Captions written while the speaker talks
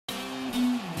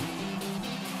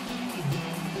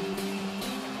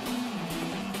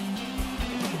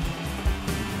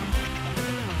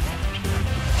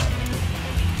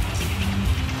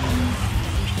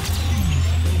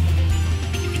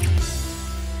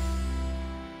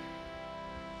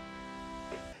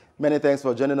Many thanks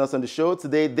for joining us on the show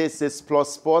today. This is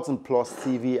Plus Sports and Plus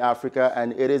TV Africa,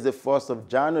 and it is the 1st of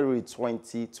January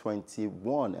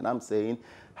 2021. And I'm saying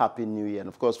Happy New Year. And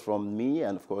of course, from me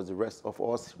and of course the rest of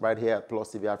us right here at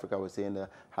Plus TV Africa, we're saying a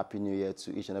Happy New Year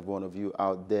to each and every one of you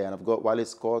out there. And I've got Wale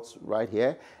Scott right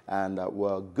here, and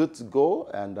we're good to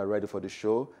go and ready for the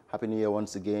show. Happy New Year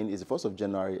once again. It's the 1st of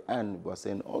January, and we're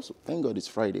saying also, thank God it's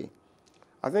Friday.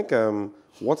 I think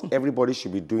what everybody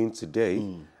should be doing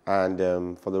today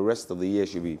and for the rest of the year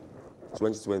should be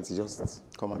 2020. Just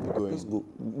come and be going. Just go.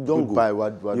 Don't Goodbye.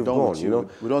 We're You've done gone, with you know.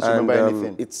 We don't remember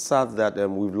anything. It's sad that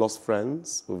we've lost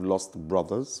friends, we've lost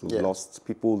brothers, we've lost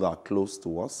people that are close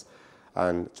to us,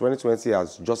 and 2020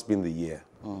 has just been the year,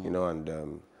 you know,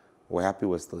 and we're happy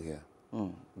we're still here.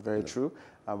 Very true.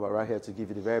 And we're right here to give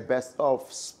you the very best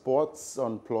of sports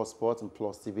on Plus Sports and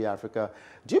Plus TV Africa.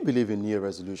 Do you believe in New Year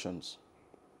resolutions?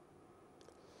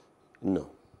 No.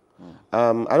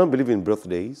 I don't believe in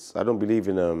birthdays. I don't believe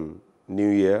in New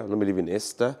Year. I don't believe in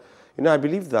Easter. You know, I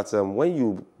believe that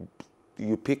when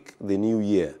you pick the New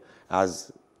Year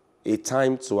as a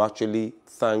time to actually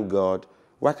thank God,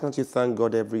 why can't you thank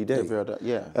God every day? Every other,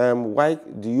 yeah. Why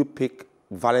do you pick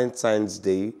Valentine's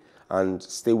Day and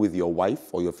stay with your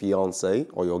wife or your fiancé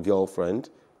or your girlfriend?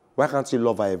 Why can't you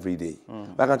love her every day?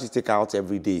 Why can't you take her out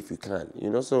every day if you can?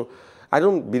 You know, so I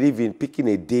don't believe in picking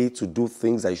a day to do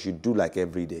things that you should do like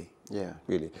every day. Yeah.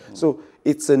 Really. So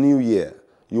it's a new year.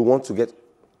 You want to get,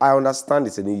 I understand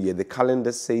it's a new year. The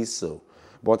calendar says so.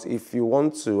 But if you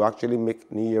want to actually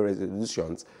make New Year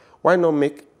resolutions, why not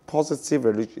make positive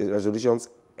resolutions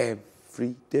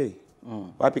every day?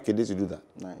 Why pick a day to do that?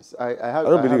 Nice. I have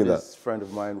this friend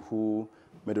of mine who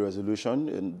made a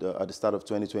resolution at the start of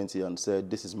 2020 and said,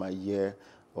 this is my year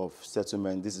of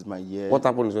settlement. This is my year. What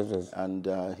happened in 2020?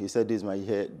 And he said, this is my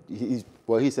year.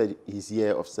 He said his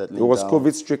year of settling. It was down.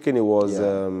 COVID stricken. It was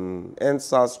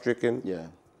NSAS stricken. Yeah.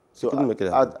 So couldn't make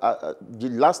it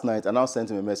happen. Last night, I now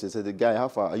sent him a message. I said, the guy, how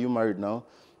far? Are you married now?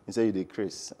 He said, you did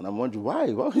Chris. And I'm wondering,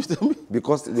 why? Why would you tell me?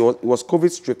 Because it was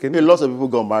COVID stricken. Lots of people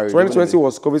got married. 2020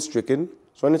 was COVID stricken.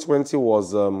 2020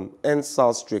 was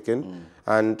NSAS stricken.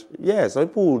 And yeah, some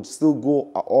people would still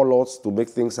go all out to make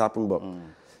things happen, but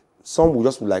some will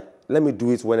just be like, let me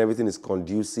do it when everything is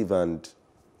conducive and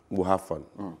we'll have fun.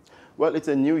 Well, it's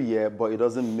a new year, but it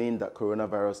doesn't mean that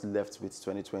coronavirus left with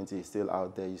 2020. It's still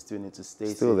out there. You still need to stay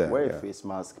safe, wear a face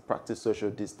mask, practice social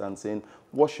distancing,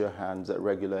 wash your hands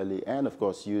regularly, and of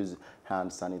course, use hand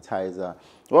sanitizer.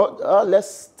 Well,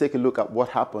 let's take a look at what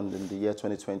happened in the year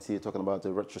 2020, talking about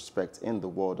the retrospect in the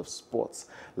world of sports.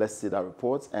 Let's see that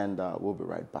report, and we'll be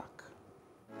right back.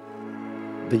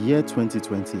 The year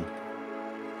 2020.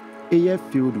 A year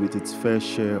filled with its fair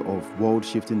share of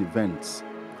world-shifting events,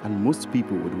 and most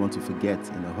people would want to forget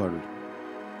in a hurry.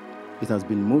 It has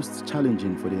been most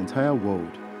challenging for the entire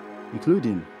world,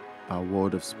 including our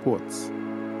world of sports.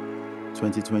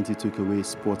 2020 took away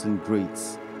sporting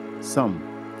greats, some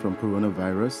from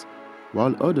coronavirus,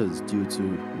 while others due to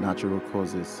natural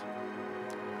causes.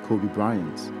 Kobe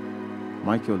Bryant,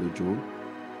 Michael Ojo,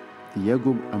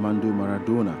 Diego Armando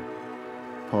Maradona,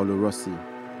 Paulo Rossi,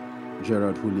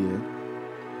 Gerard Houllier,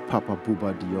 Papa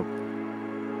Bouba Diop.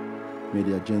 May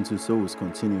their gentle souls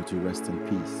continue to rest in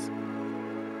peace.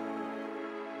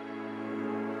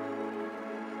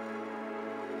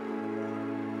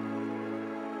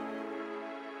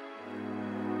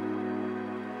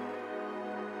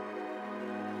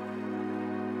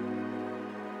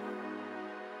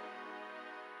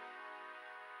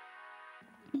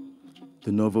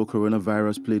 The novel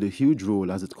coronavirus played a huge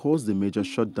role as it caused a major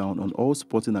shutdown on all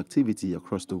sporting activity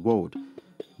across the world,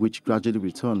 which gradually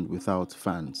returned without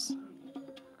fans.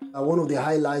 One of the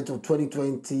highlights of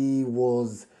 2020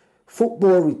 was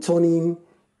football returning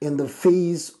in the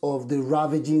face of the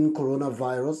ravaging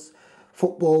coronavirus.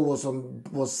 Football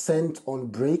was sent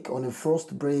on a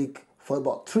forced break for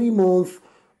about 3 months,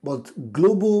 but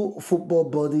global football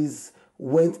bodies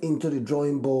went into the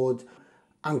drawing board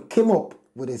and came up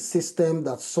with a system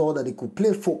that saw that they could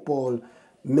play football,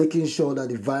 making sure that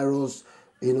the virus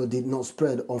did not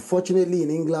spread. Unfortunately, in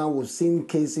England, we've seen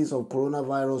cases of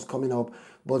coronavirus coming up,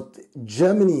 but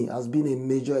Germany has been a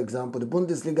major example. The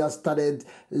Bundesliga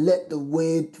led the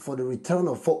way for the return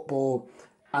of football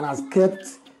and has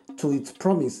kept to its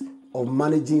promise of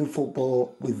managing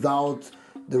football without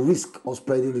the risk of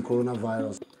spreading the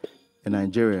coronavirus. In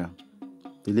Nigeria,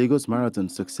 the Lagos Marathon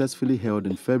successfully held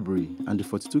in February, and the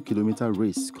 42-kilometer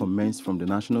race commenced from the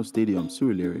National Stadium,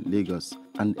 Surulere, Lagos,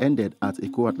 and ended at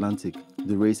Eko Atlantic.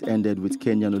 The race ended with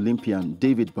Kenyan Olympian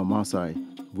David Bamasai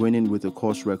winning with a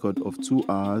course record of 2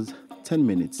 hours, 10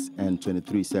 minutes, and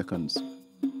 23 seconds.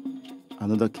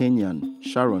 Another Kenyan,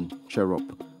 Sharon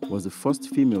Cherop, was the first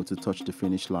female to touch the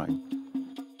finish line.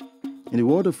 In the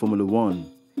world of Formula One,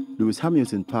 Lewis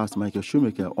Hamilton passed Michael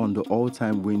Schumacher on the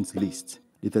all-time wins list.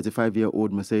 The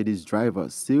 35-year-old Mercedes driver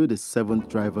sealed the 7th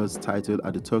driver's title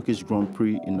at the Turkish Grand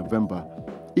Prix in November,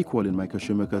 equaling Michael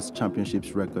Schumacher's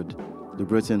championships record. The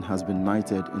Briton has been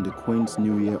knighted in the Queen's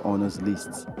New Year honours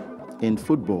list. In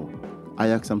football,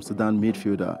 Ajax Amsterdam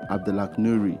midfielder Abdelak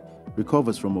Nouri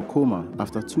recovers from a coma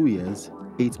after 2 years,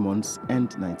 8 months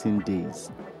and 19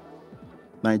 days.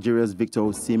 Nigeria's Victor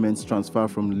Osimhen's transfer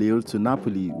from Lille to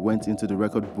Napoli went into the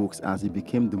record books as he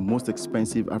became the most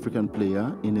expensive African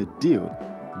player in a deal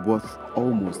worth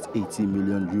almost 80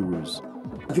 million euros.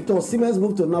 Victor Osimhen's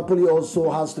move to Napoli also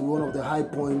has to be one of the high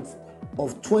points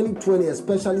of 2020,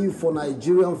 especially for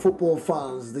Nigerian football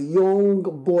fans. The young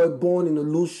boy born in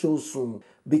Olusosun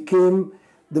became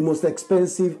the most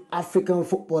expensive African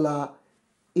footballer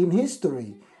in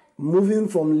history, moving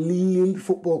from Lille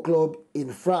Football Club in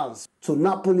France to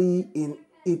Napoli in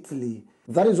Italy.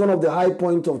 That is one of the high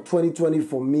points of 2020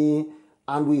 for me,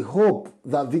 and we hope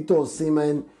that Victor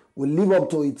Osimhen will live up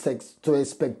to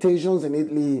expectations in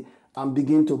Italy and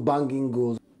begin to bang in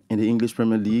goals. In the English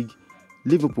Premier League,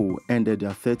 Liverpool ended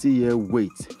their 30-year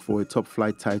wait for a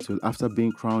top-flight title after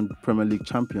being crowned Premier League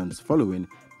champions following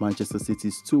Manchester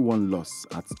City's 2-1 loss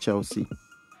at Chelsea.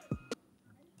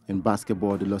 In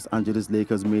basketball, the Los Angeles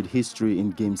Lakers made history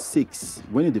in Game 6,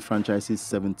 winning the franchise's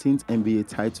 17th NBA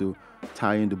title,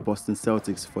 tying the Boston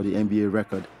Celtics for the NBA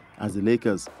record, as the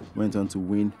Lakers went on to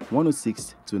win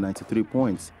 106 to 93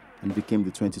 points and became the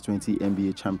 2020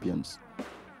 NBA champions.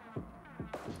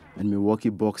 And Milwaukee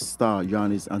Bucks star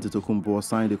Giannis Antetokounmpo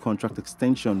signed a contract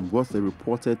extension worth a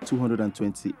reported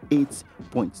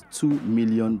 $228.2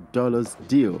 million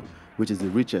deal, which is the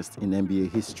richest in NBA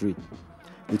history.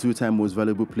 The two-time most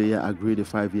valuable player agreed a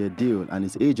 5-year deal, and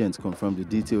his agent confirmed the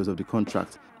details of the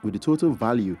contract, with the total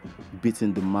value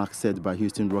beating the mark set by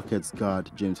Houston Rockets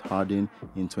guard James Harden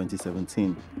in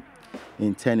 2017.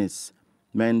 In tennis,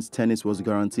 men's tennis was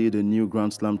guaranteed a new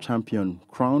Grand Slam champion,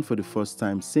 crowned for the first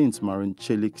time since Marin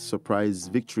Cilic's surprise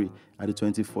victory at the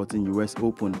 2014 US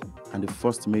Open, and the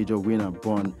first major winner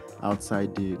born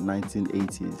outside the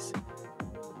 1980s.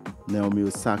 Naomi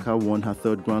Osaka won her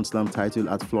 3rd Grand Slam title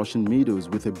at Flushing Meadows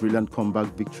with a brilliant comeback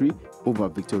victory over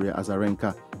Victoria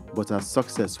Azarenka, but her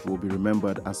success will be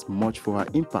remembered as much for her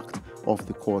impact off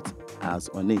the court as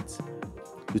on it.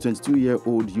 The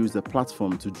 22-year-old used the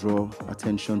platform to draw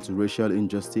attention to racial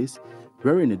injustice,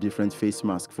 wearing a different face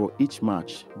mask for each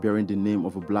match, bearing the name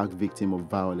of a black victim of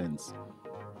violence.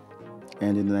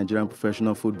 And in the Nigerian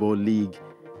Professional Football League,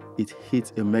 it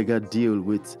hit a mega deal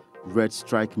with Red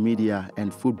Strike Media,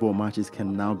 and football matches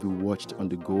can now be watched on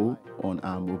the go on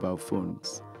our mobile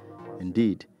phones.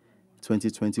 Indeed,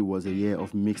 2020 was a year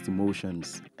of mixed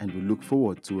emotions, and we look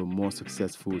forward to a more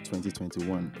successful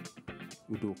 2021.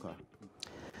 Udoka.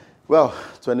 Well,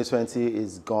 2020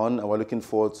 is gone, and we're looking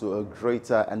forward to a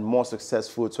greater and more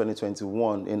successful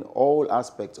 2021 in all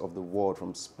aspects of the world,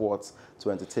 from sports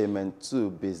to entertainment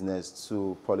to business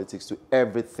to politics to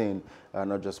everything,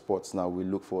 not just sports. Now, we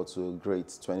look forward to a great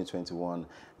 2021,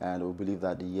 and we believe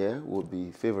that the year will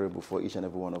be favorable for each and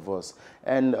every one of us.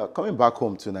 And coming back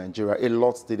home to Nigeria, a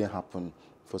lot didn't happen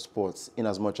for sports, in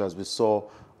as much as we saw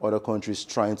other countries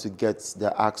trying to get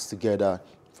their acts together,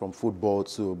 from football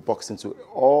to boxing to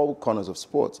all corners of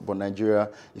sports. But Nigeria,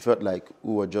 it felt like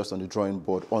we were just on the drawing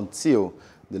board until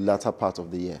the latter part of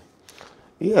the year.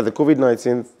 Yeah, the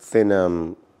COVID-19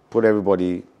 thing put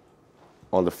everybody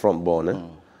on the front burner,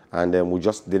 and we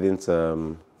just didn't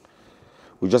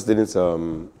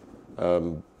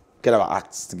get our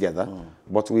acts together.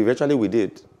 But we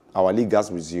did. Our league has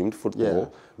resumed,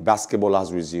 football, basketball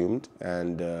has resumed,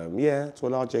 and to a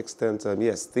large extent,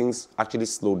 yes, things actually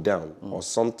slowed down, or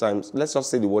sometimes, let's just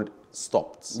say the word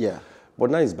stopped. Yeah. But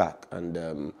now it's back,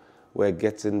 and we're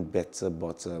getting better,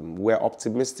 but we're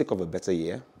optimistic of a better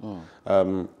year.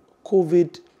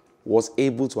 COVID was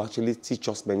able to actually teach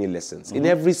us many lessons in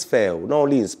every sphere, not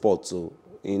only in sports, so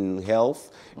in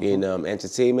health, in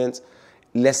entertainment,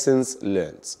 lessons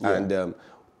learned. Yeah. And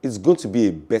it's going to be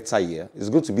a better year. It's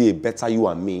going to be a better you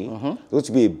and me. It's going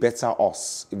to be a better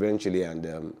us eventually.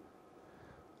 And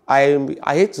I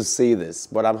hate to say this,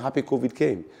 but I'm happy COVID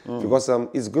came because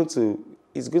it's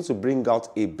going to bring out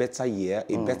a better year,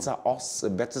 a better us,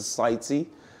 a better society,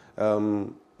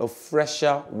 a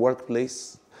fresher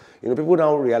workplace. You know, people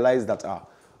now realize that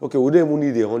okay, we don't even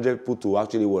need 100 people to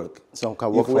actually work. Some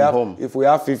can work from home. If we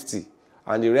have 50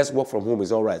 and the rest work from home,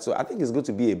 is all right. So I think it's going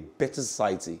to be a better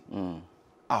society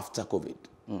after COVID.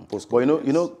 But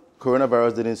you know,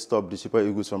 coronavirus didn't stop the Super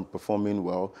Eagles from performing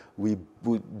well.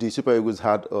 The Super Eagles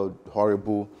had a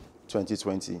horrible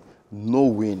 2020. No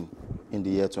win in the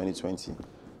year 2020.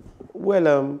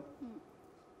 Well,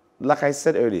 like I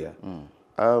said earlier,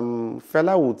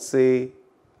 fella would say,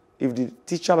 if the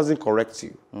teacher doesn't correct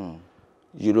you,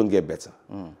 you don't get better.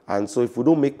 And so if we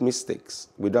don't make mistakes,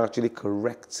 we don't actually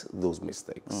correct those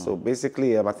mistakes. So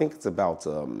basically, I think it's about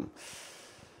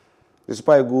the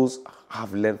Super Eagles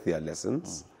have learned their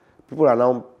lessons. People are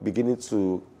now beginning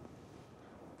to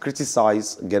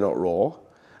criticize Gernot Rohr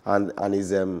and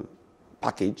his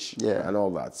package and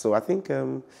all that. So I think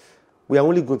we are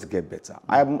only going to get better.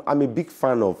 I'm a big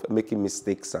fan of making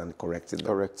mistakes and correcting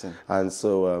them. And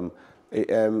so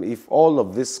if all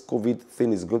of this COVID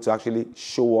thing is going to actually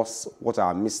show us what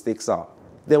our mistakes are,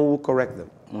 then we'll correct them.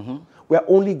 We are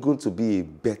only going to be a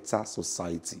better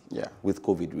society with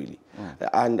COVID, really.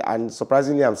 And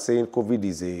surprisingly, I'm saying COVID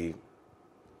is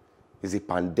a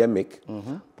pandemic,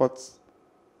 but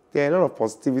there are a lot of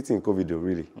positivity in COVID, though,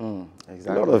 really.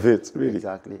 Exactly. A lot of it, really.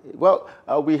 Exactly. Well,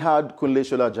 we had Kunle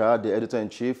Shola, the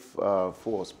editor-in-chief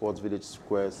for Sports Village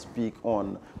Square, speak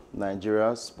on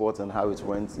Nigeria's sport and how it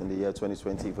went in the year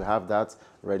 2020. If we have that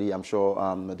ready, I'm sure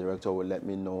the director will let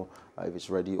me know if it's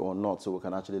ready or not, so we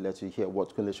can actually let you hear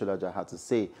what Kunle Shola had to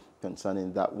say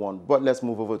concerning that one. But let's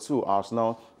move over to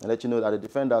Arsenal and let you know that the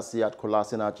defender Sead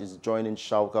Kolasinac is joining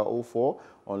Schalke 04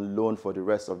 on loan for the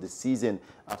rest of the season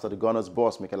after the Gunners'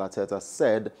 boss, Mikel Arteta,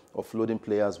 said offloading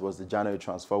players was the January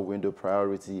transfer window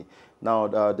priority. Now,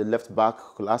 the left-back,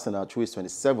 Kolasinac, who is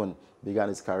 27, began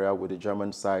his career with the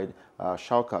German side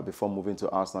Schalke before moving to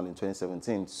Arsenal in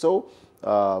 2017. So,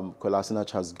 Kolasinac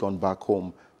has gone back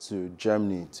home to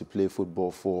Germany to play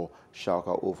football for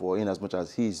Schalke 04, in as much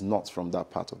as he is not from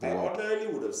that part of the world. I ordinarily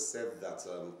would have said that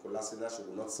Kolasinac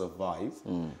would not survive.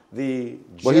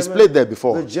 But he's played there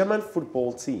before. The German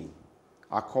football team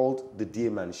are called the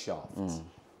Diamannschaft,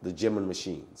 the German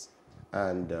machines.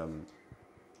 And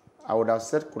I would have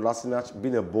said Kolasinac,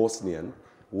 being a Bosnian,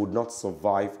 would not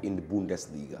survive in the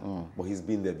Bundesliga. But he's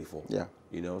been there before. Yeah.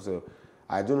 You know, so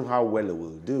I don't know how well he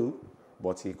will do,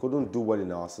 but he couldn't do well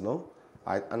in Arsenal.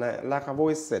 Like I've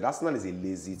always said, Arsenal is a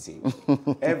lazy team.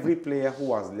 Every player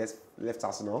who has left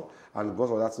Arsenal and gone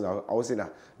for that team, I always say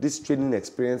that this training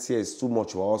experience here is too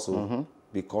much for also,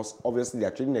 because obviously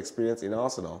their training experience in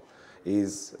Arsenal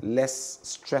is less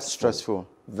stressful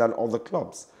than other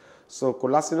clubs. So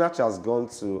Kolasinac has gone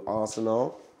to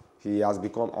Arsenal. He has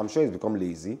become, I'm sure he's become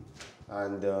lazy,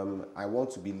 and I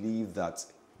want to believe that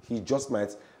he just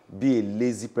might be a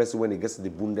lazy person when he gets to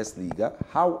the Bundesliga.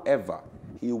 However,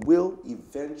 he will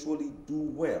eventually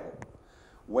do well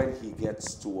when he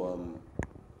gets to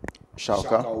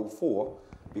Schalke 04,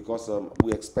 because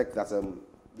we expect that the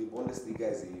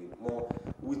Bundesliga is a more,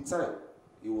 with time,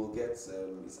 he will get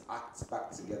his acts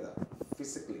back together,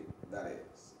 physically, that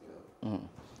is. You know.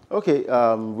 Okay,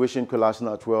 wishing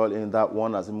Kolasinac well in that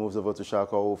one as he moves over to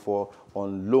Schalke 04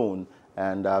 on loan.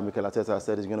 And Mikel Arteta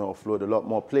said he's going to offload a lot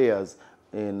more players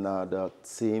in the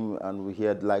team, and we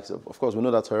hear the likes of course, we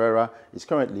know that Herrera is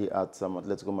currently at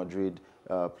Atletico Madrid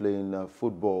playing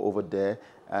football over there,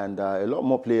 and a lot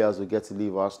more players will get to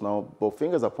leave Arsenal, but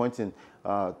fingers are pointing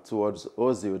towards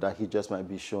Ozil that he just might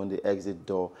be shown the exit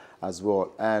door as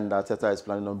well, and Arteta is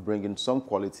planning on bringing some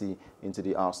quality into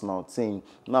the Arsenal team.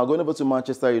 Now, going over to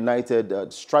Manchester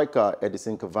United, striker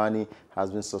Edinson Cavani has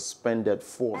been suspended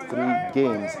for 3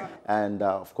 games and,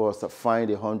 of course, fined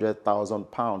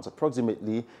 £100,000,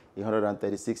 approximately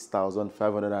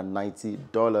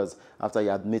 $136,590, after he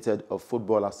admitted a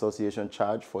Football Association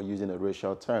charge for using a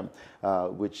racial term,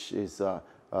 which is the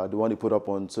one he put up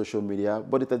on social media.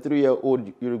 But the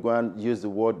 33-year-old Uruguayan used the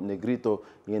word negrito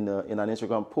in an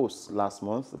Instagram post last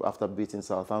month after beating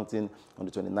Southampton on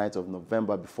the 29th of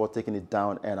November before taking it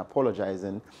down and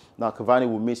apologizing. Now, Cavani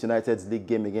will miss United's league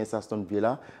game against Aston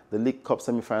Villa, the League Cup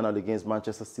semi-final against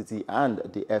Manchester City, and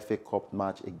the FA Cup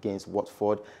match against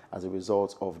Watford as a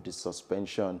result of the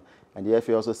suspension. And the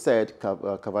FA also said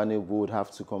Cavani would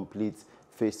have to complete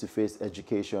face-to-face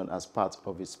education as part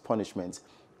of his punishment.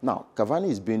 Now, Cavani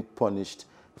is being punished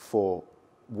for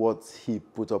what he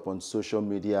put up on social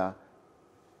media,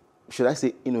 should I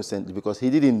say innocently, because he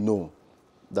didn't know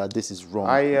that this is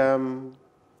wrong.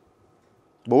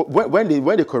 But when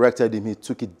they corrected him, he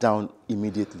took it down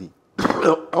immediately.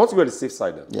 I want to go on the safe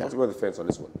side then. I want to go on the fence on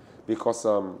this one, because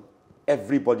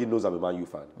everybody knows I'm a Man U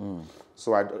fan.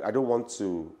 So I don't want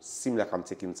to seem like I'm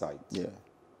taking sides. Yeah.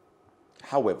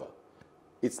 However,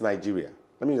 it's Nigeria.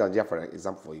 Let me use Nigeria for an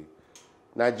example for you.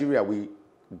 Nigeria, we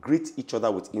greet each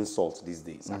other with insults these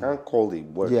days. I can't call the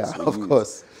words. Yeah, of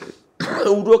course.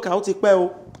 And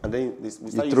then we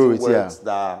start using words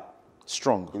that are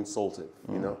strong, insulting,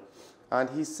 you know. And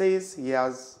he says he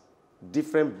has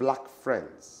different black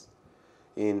friends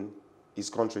in his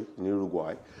country, in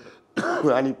Uruguay,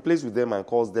 and he plays with them and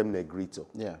calls them Negrito.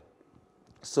 Yeah.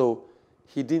 So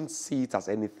he didn't see it as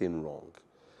anything wrong.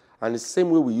 And the same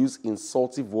way we use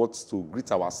insultive words to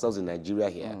greet ourselves in Nigeria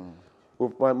here,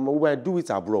 we do it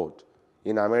abroad,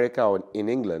 in America or in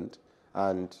England.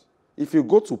 And if you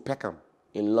go to Peckham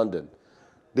in London,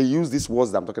 they use these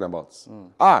words that I'm talking about.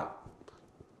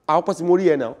 I'll pass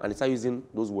here now, and they start using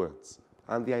those words.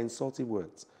 And they are insultive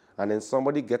words. And then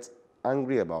somebody gets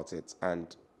angry about it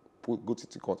and go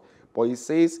to court. But he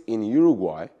says in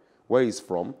Uruguay, where he's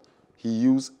from, he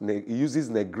uses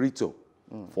Negrito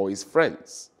for his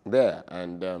friends there.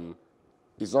 And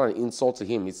it's not an insult to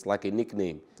him. It's like a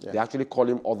nickname. Yeah. They actually call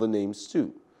him other names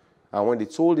too. And when they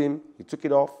told him, he took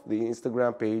it off the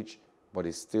Instagram page, but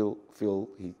he still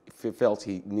felt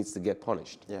he needs to get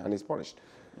punished. Yeah. And he's punished.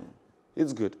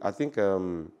 It's good. I think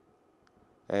when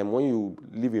you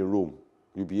live in Rome,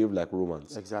 you behave like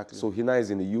Romans. Exactly. So he now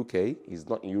is in the UK. He's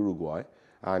not in Uruguay.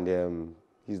 And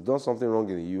he's done something wrong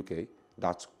in the UK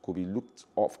that could be looked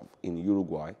off in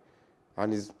Uruguay.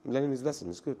 And he's learning his lesson.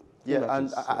 It's good. Yeah,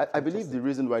 and I believe the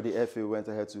reason why the FA went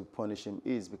ahead to punish him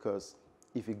is because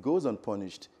if he goes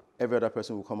unpunished, every other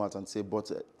person will come out and say,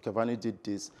 but Cavani did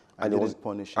this and didn't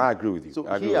punish him. I agree with you. So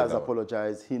he has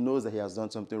apologized. He knows that he has done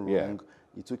something wrong. Yeah.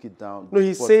 He took it down. No,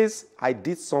 he says, I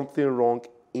did something wrong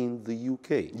in the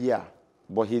UK. Yeah.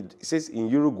 But he says in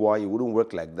Uruguay, it wouldn't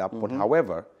work like that. But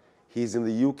however, he's in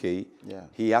the UK. Yeah.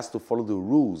 He has to follow the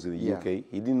rules in the UK.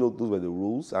 He didn't know those were the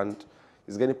rules, and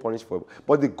he's getting punished for it.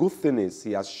 But the good thing is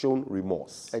he has shown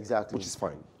remorse. Exactly. Which is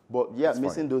fine. But yeah,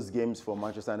 missing those games for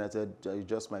Manchester United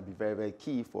just might be very, very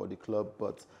key for the club.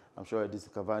 But I'm sure Edinson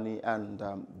Cavani and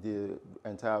the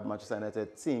entire Manchester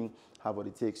United team have what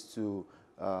it takes to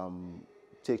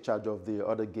take charge of the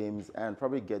other games and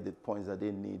probably get the points that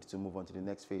they need to move on to the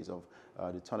next phase of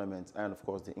the tournament and, of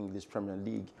course, the English Premier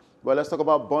League. Well, let's talk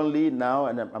about Burnley now.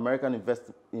 An American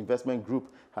investment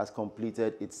group has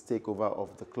completed its takeover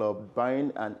of the club,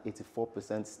 buying an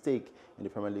 84% stake in the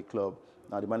Premier League club.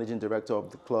 Now, the managing director of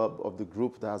the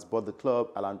group that has bought the club,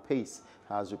 Alan Pace,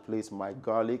 has replaced Mike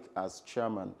Garlick as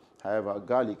chairman. However,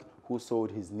 Garlick, who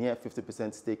sold his near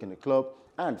 50% stake in the club,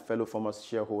 and fellow former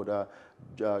shareholder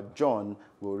John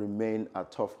will remain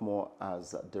at Toughmore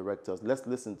as directors. Let's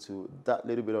listen to that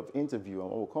little bit of interview,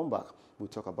 and when we come back, we'll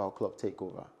talk about club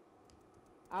takeover.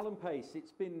 Alan Pace,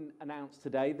 it's been announced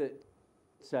today that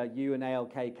you and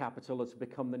ALK Capital are to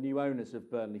become the new owners of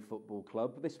Burnley Football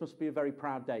Club. This must be a very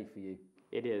proud day for you.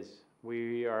 It is.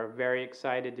 We are very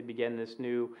excited to begin this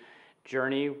new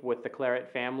journey with the Claret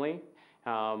family.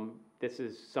 This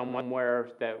is somewhere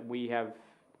that we have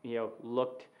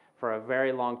looked for a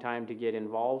very long time to get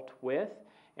involved with.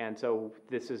 And so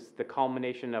this is the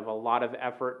culmination of a lot of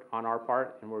effort on our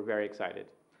part, and we're very excited.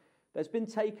 There's been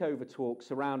takeover talk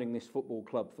surrounding this football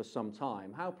club for some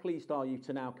time. How pleased are you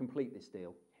to now complete this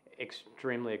deal?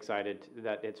 Extremely excited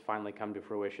that it's finally come to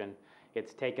fruition.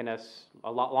 It's taken us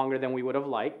a lot longer than we would have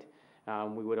liked.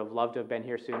 We would have loved to have been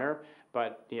here sooner,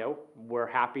 but we're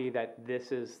happy that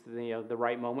this is the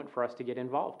right moment for us to get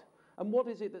involved. And what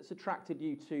is it that's attracted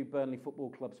you to Burnley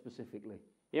Football Club specifically?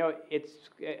 It's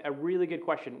a really good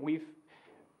question. We've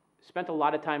spent a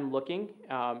lot of time looking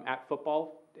at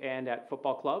football and at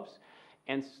football clubs.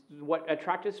 And what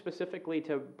attracted specifically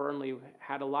to Burnley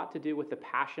had a lot to do with the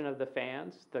passion of the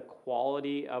fans, the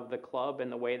quality of the club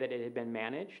and the way that it had been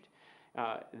managed,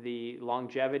 the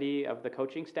longevity of the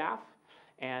coaching staff,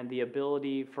 and the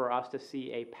ability for us to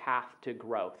see a path to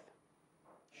growth.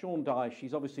 Sean Dyche,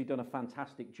 he's obviously done a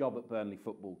fantastic job at Burnley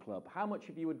Football Club. How much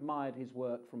have you admired his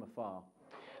work from afar?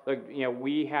 Look,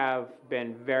 we have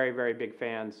been very, very big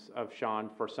fans of Sean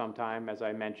for some time. As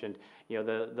I mentioned,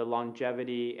 the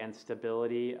longevity and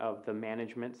stability of the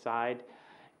management side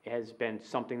has been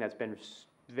something that's been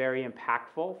very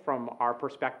impactful from our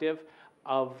perspective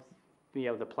of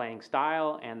the playing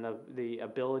style and the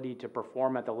ability to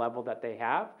perform at the level that they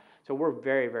have. So we're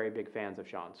very, very big fans of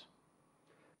Sean's.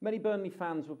 Many Burnley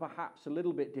fans were perhaps a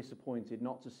little bit disappointed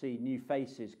not to see new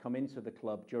faces come into the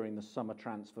club during the summer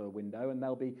transfer window, and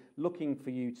they'll be looking for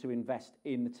you to invest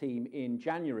in the team in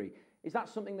January. Is that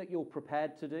something that you're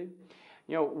prepared to do?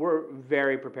 We're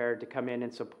very prepared to come in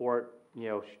and support,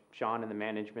 Sean and the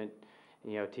management,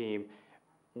 team.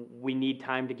 We need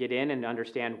time to get in and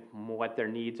understand what their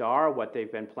needs are, what they've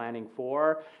been planning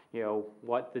for,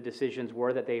 what the decisions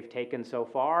were that they've taken so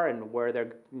far and where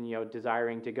they're,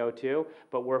 desiring to go to.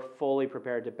 But we're fully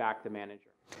prepared to back the manager.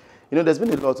 There's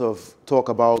been a lot of talk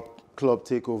about club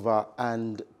takeover,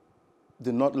 and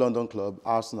the North London club,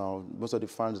 Arsenal, most of the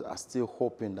fans are still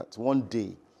hoping that one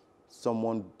day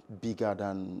someone bigger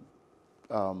than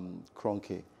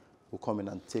Kroenke will come in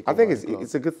and take over. I think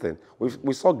it's a good thing.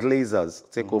 We saw Glazers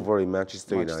take over in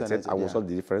Manchester United, and we saw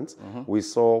the difference. We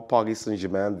saw Paris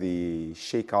Saint-Germain, the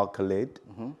Sheikh Al Khaled,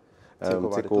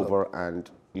 take over, and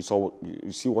you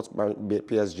see what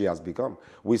PSG has become.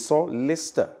 We saw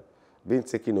Leicester being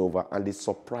taken over, and they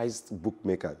surprised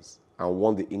bookmakers and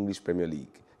won the English Premier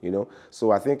League. You know,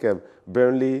 so I think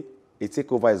Burnley, a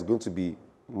takeover is going to be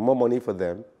more money for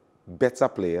them, better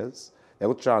players. They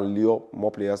will try and lure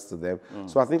more players to them.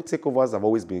 So I think takeovers have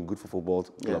always been good for football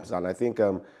clubs, and I think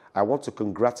I want to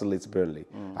congratulate Burnley.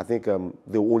 I think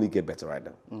they'll only get better right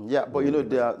now. Yeah, but you know,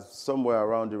 they are somewhere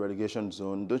around the relegation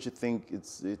zone. Don't you think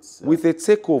it's with a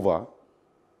takeover,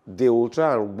 they will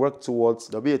try and work towards...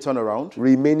 There'll be a turnaround?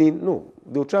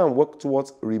 They'll try and work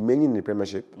towards remaining in the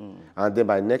Premiership, and then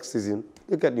by next season,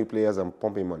 they'll get new players and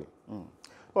pumping money.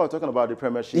 Well, talking about the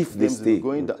Premiership, if they stay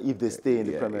in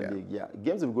the Premier League,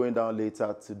 games will be going down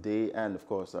later today and, of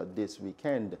course, this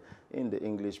weekend in the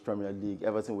English Premier League.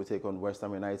 Everton will take on West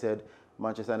Ham United.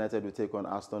 Manchester United will take on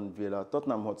Aston Villa.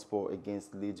 Tottenham Hotspur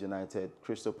against Leeds United.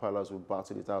 Crystal Palace will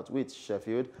battle it out with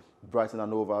Sheffield. Brighton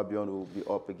and Hove Albion will be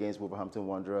up against Wolverhampton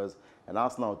Wanderers. And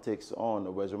Arsenal takes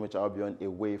on West Bromwich Albion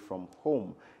away from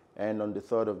home. And on the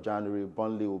 3rd of January,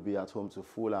 Burnley will be at home to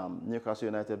Fulham. Newcastle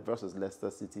United versus Leicester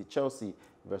City. Chelsea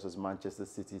versus Manchester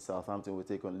City. Southampton will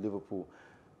take on Liverpool.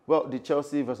 Well, the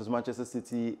Chelsea versus Manchester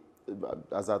City,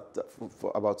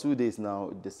 for about 2 days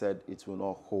now, they said it will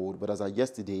not hold. But as of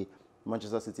yesterday,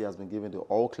 Manchester City has been given the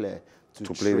all clear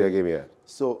to play their game, yeah.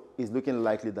 So it's looking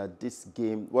likely that this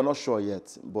game, we're not sure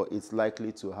yet, but it's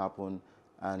likely to happen.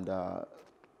 And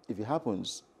if it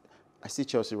happens, I see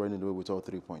Chelsea running away with all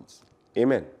 3 points.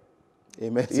 Amen.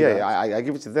 Amen. Yeah, I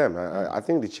give it to them. I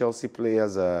think the Chelsea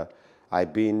players are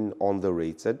being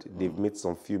underrated. They've made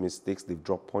some few mistakes. They've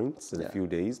dropped points in a few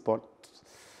days, but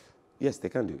yes, they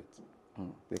can do it.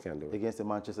 They can do it. Against the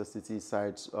Manchester City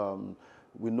side,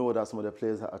 we know that some of the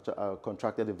players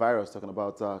contracted the virus, talking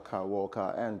about Kyle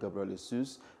Walker and Gabriel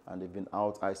Jesus, and they've been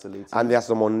out isolated. And there are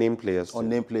some unnamed players.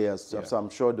 Unnamed players. So I'm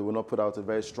sure they will not put out a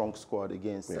very strong squad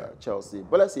against Chelsea.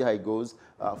 But let's see how it goes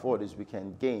for this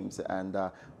weekend games. And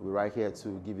we're right here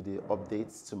to give you the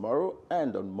updates tomorrow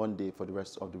and on Monday for the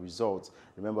rest of the results.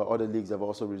 Remember, other leagues have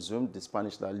also resumed: the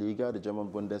Spanish La Liga, the German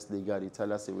Bundesliga, the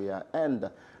Italian Serie A, and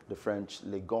the French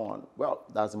Ligue 1. Well,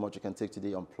 that's much you can take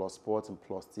today on Plus Sports and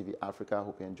Plus TV Africa. I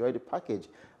hope you enjoyed the package.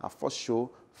 Our first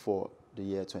show for the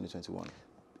year 2021.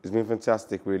 It's been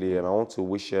fantastic, really, and I want to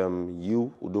wish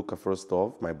you, Udoka, first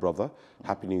off, my brother,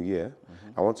 Happy New Year.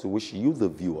 I want to wish you, the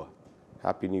viewer,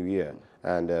 Happy New Year.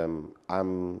 And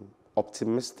I'm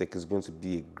optimistic it's going to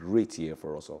be a great year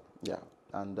for us all. Yeah,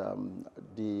 and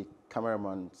the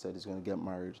cameraman said he's going to get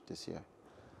married this year.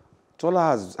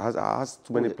 Tola has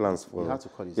too many plans for... He had to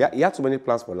cut his he had too many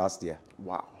plans for last year.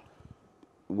 Wow.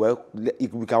 Well, we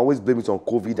can always blame it on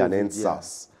COVID and then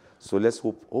SARS. So let's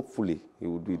hope, hopefully, he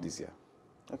will do it this year.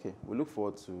 Okay, we look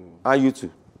forward to... And you too.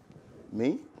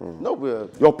 Me? No, we're...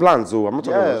 Your plans, though. I'm not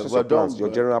talking about just your plans, done, your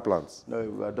general plans. No,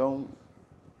 we're done.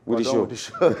 With the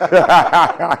show.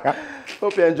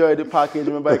 Hope you enjoyed the package.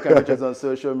 Remember, you can reach us on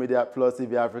social media, Plus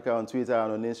TV Africa on Twitter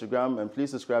and on Instagram. And please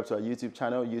subscribe to our YouTube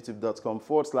channel,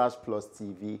 youtube.com/Plus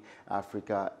TV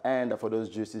Africa. And for those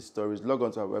juicy stories, log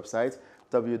on to our website,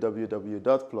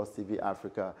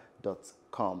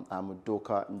 www.plustvafrica.com. I'm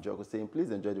Udoka Njoko saying, please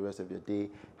enjoy the rest of your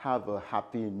day. Have a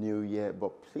happy new year,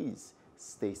 but please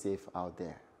stay safe out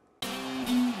there.